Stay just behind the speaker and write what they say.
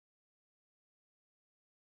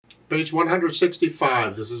Page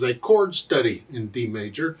 165. This is a chord study in D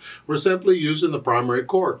major. We're simply using the primary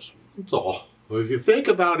chords. That's all. Well, if you think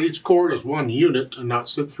about each chord as one unit and not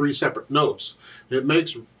three separate notes, it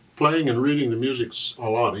makes playing and reading the music a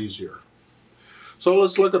lot easier. So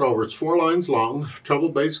let's look it over. It's 4 lines long, treble,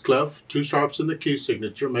 bass, clef, 2 sharps in the key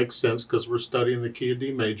signature. Makes sense because we're studying the key of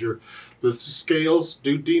D major. The scales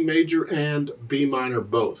do D major and B minor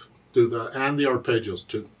both. And the arpeggios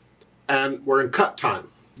too. And we're in cut time.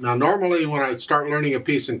 Now normally when I start learning a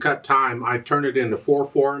piece in cut time, I turn it into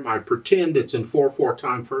 4/4. I pretend it's in 4/4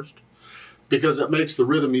 time first because it makes the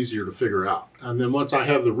rhythm easier to figure out. And then once I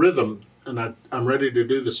have the rhythm and I'm ready to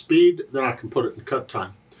do the speed, then I can put it in cut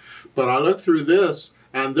time. But I look through this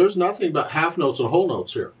and there's nothing but half notes and whole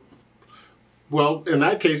notes here. Well, in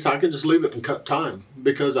that case, I can just leave it in cut time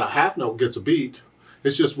because a half note gets a beat.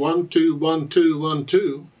 It's just 1, 2, 1, 2, 1,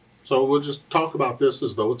 2. So we'll just talk about this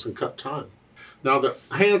as though it's in cut time. Now the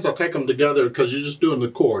hands, I'll take them together because you're just doing the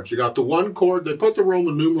chords. You got the one chord. They put the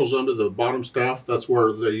Roman numerals under the bottom staff. That's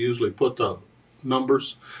where they usually put the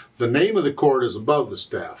numbers. The name of the chord is above the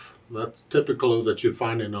staff. That's typical that you'd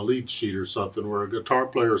find in a lead sheet or something where a guitar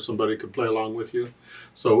player or somebody could play along with you.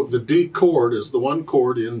 So the D chord is the one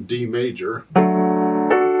chord in D major.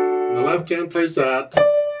 And the left hand plays that.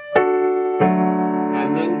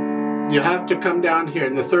 And then you have to come down here.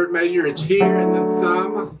 In the third measure, it's here and then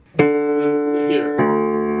thumb and here.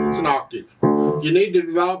 It's an octave. You need to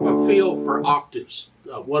develop a feel for octaves.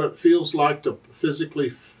 What it feels like to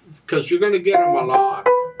physically, because you're going to get them a lot.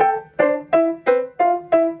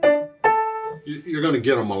 You're going to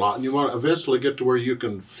get them a lot, and you want to eventually get to where you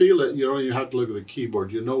can feel it. You don't even have to look at the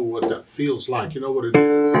keyboard. You know what that feels like. You know what it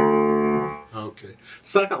is. Okay.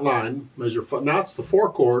 Second line, measure 5. Now it's the 4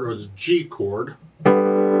 chord or the G chord.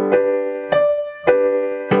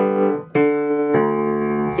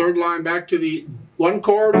 Third line back to the 1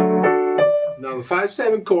 chord. Now the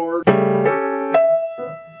 5/7 chord.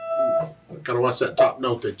 Gotta watch that top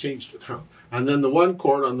note. They changed it, huh? And then the 1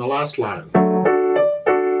 chord on the last line.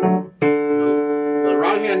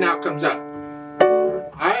 Right hand now comes up.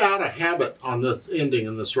 I out of habit on this ending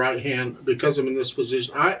in this right hand because I'm in this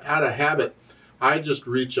position. I out of habit, I just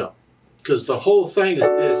reach up because the whole thing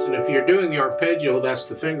is this. And if you're doing the arpeggio, that's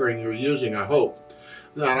the fingering you're using, I hope.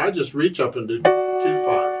 Then I just reach up and do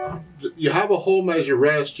 2/5. You have a whole measure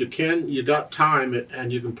rest. You got time,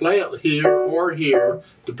 and you can play it here or here,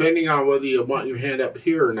 depending on whether you want your hand up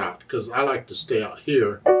here or not. Because I like to stay out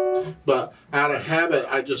here. But out of habit,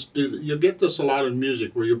 I just do that. You'll get this a lot in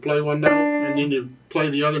music where you play one note and then you play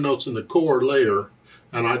the other notes in the chord later,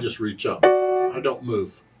 and I just reach up. I don't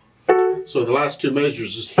move. So the last 2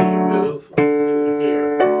 measures is here, move,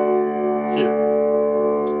 here, here.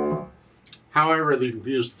 However, you can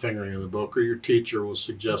use the fingering in the book, or your teacher will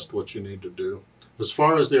suggest what you need to do. As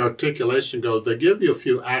far as the articulation goes, they give you a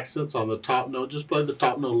few accents on the top note. Just play the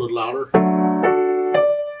top note a little louder.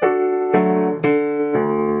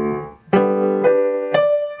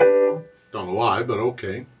 Why, but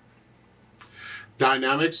okay.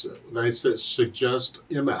 Dynamics, they suggest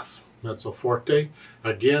MF. That's a forte.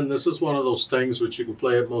 Again, this is one of those things which you can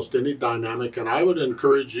play at most any dynamic, and I would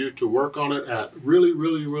encourage you to work on it at really,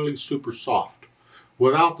 really, really super soft.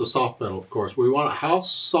 Without the soft pedal, of course. We want how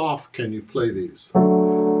soft can you play these?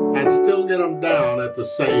 And still get them down at the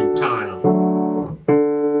same time.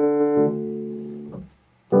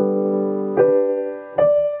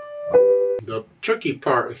 The tricky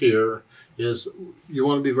part here is you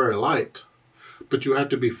want to be very light, but you have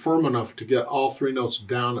to be firm enough to get all 3 notes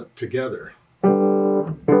down together. See,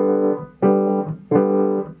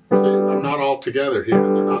 I'm not all together here.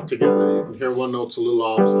 They're not together. You can hear one note's a little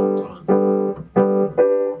off sometimes.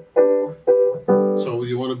 So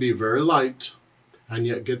you want to be very light and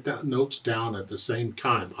yet get that notes down at the same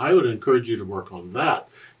time. I would encourage you to work on that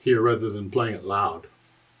here rather than playing it loud.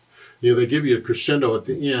 You know, they give you a crescendo at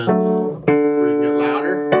the end where you can get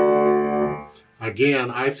louder. Again,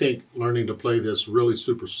 I think learning to play this really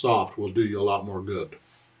super soft will do you a lot more good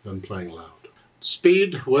than playing loud.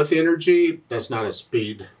 Speed with energy, that's not a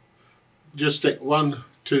speed. Just think 1,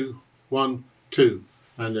 2, 1, 2,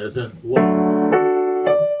 and then 1.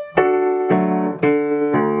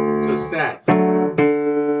 Just that.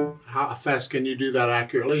 How fast can you do that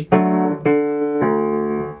accurately?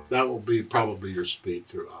 That will be probably your speed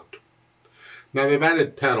throughout. Now they've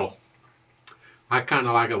added pedal. I kind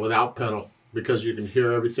of like it without pedal, because you can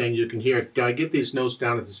hear everything. You can hear it. Do I get these notes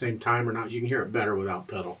down at the same time or not? You can hear it better without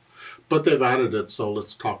pedal. But they've added it, so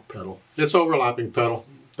let's talk pedal. It's overlapping pedal.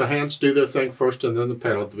 The hands do their thing first and then the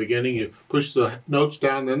pedal. At the beginning, you push the notes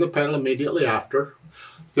down, then the pedal immediately after.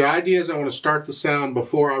 The idea is I want to start the sound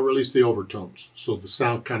before I release the overtones. So the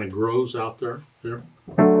sound kind of grows out there. Here.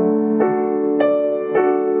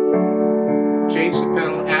 Change the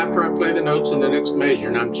pedal after I play the notes in the next measure.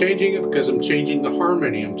 And I'm changing it because I'm changing the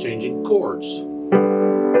harmony. I'm changing chords.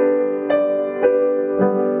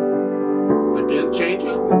 Again, change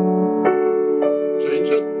it. Change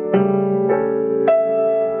it.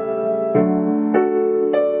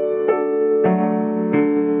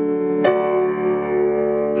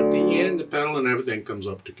 The pedal and everything comes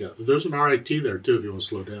up together. There's an RIT there too if you want to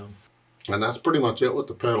slow down. And that's pretty much it with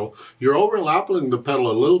the pedal. You're overlapping the pedal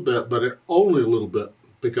a little bit, but only a little bit,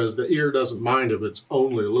 because the ear doesn't mind if it's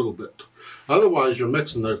only a little bit. Otherwise, you're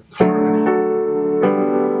mixing the harmony,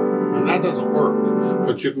 and that doesn't work.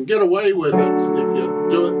 But you can get away with it if you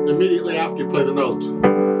do it immediately after you play the notes.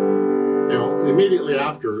 You know, immediately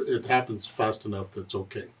after, it happens fast enough that's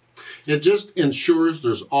okay. It just ensures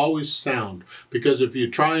there's always sound, because if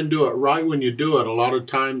you try and do it right when you do it, a lot of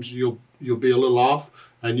times you'll be a little off,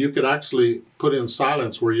 and you could actually put in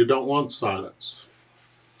silence where you don't want silence.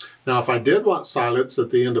 Now if I did want silence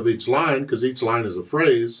at the end of each line, because each line is a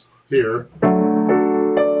phrase here,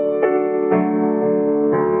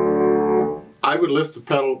 I would lift the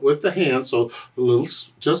pedal with the hand, so a little,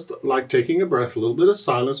 just like taking a breath, a little bit of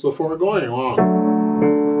silence before going on.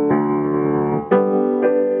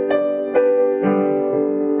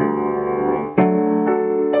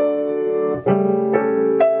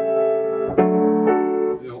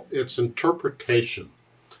 It's interpretation.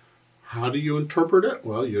 How do you interpret it?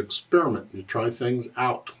 Well, you experiment. You try things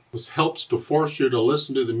out. This helps to force you to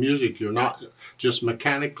listen to the music. You're not just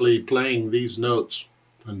mechanically playing these notes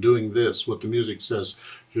and doing this, what the music says.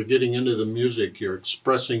 You're getting into the music. You're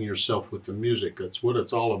expressing yourself with the music. That's what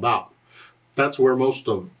it's all about. That's where most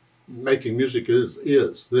of making music is.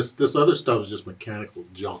 This other stuff is just mechanical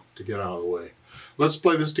junk to get out of the way. Let's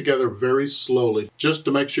play this together very slowly, just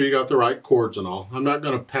to make sure you got the right chords and all. I'm not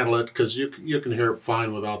going to pedal it because you can hear it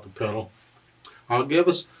fine without the pedal. I'll give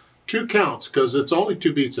us 2 counts because it's only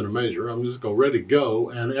 2 beats in a measure. I'm just going ready, go,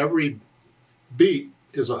 and every beat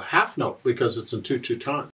is a half note because it's in 2/2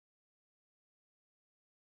 time.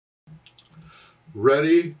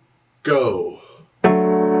 Ready, go.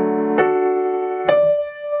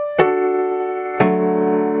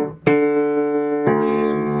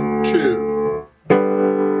 1, 2.